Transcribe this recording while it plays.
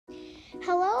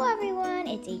Hello everyone,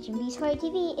 it's HMB Toy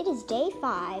TV. It is day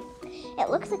 5. It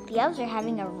looks like the elves are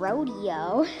having a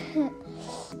rodeo.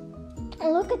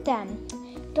 Look at them.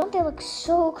 Don't they look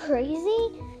so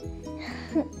crazy?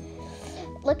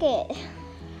 Look at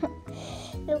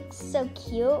they look so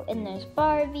cute, and there's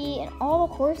Barbie and all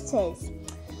the horses.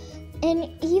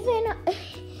 And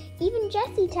even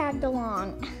Jessie tagged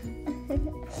along.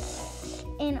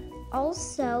 And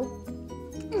also,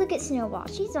 look at Snowball.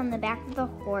 She's on the back of the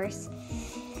horse.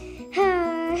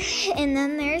 And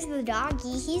then there's the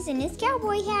doggy. He's in his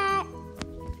cowboy hat.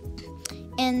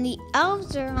 And the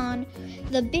elves are on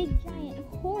the big giant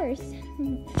horse.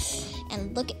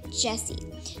 And look at Jessie.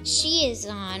 She is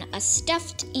on a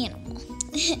stuffed animal.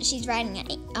 She's riding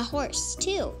a horse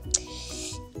too.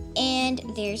 And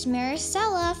there's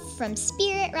Maricela from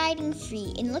Spirit Riding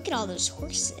Free. And look at all those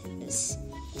horses.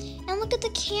 And look at the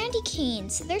candy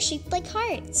canes. They're shaped like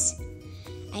hearts.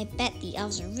 I bet the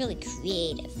elves are really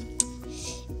creative.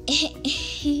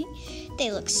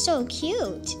 They look so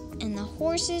cute. And the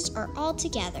horses are all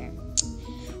together.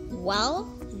 Well,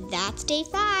 that's day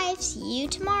 5. See you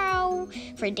tomorrow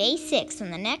for day 6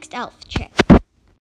 on the next elf trip.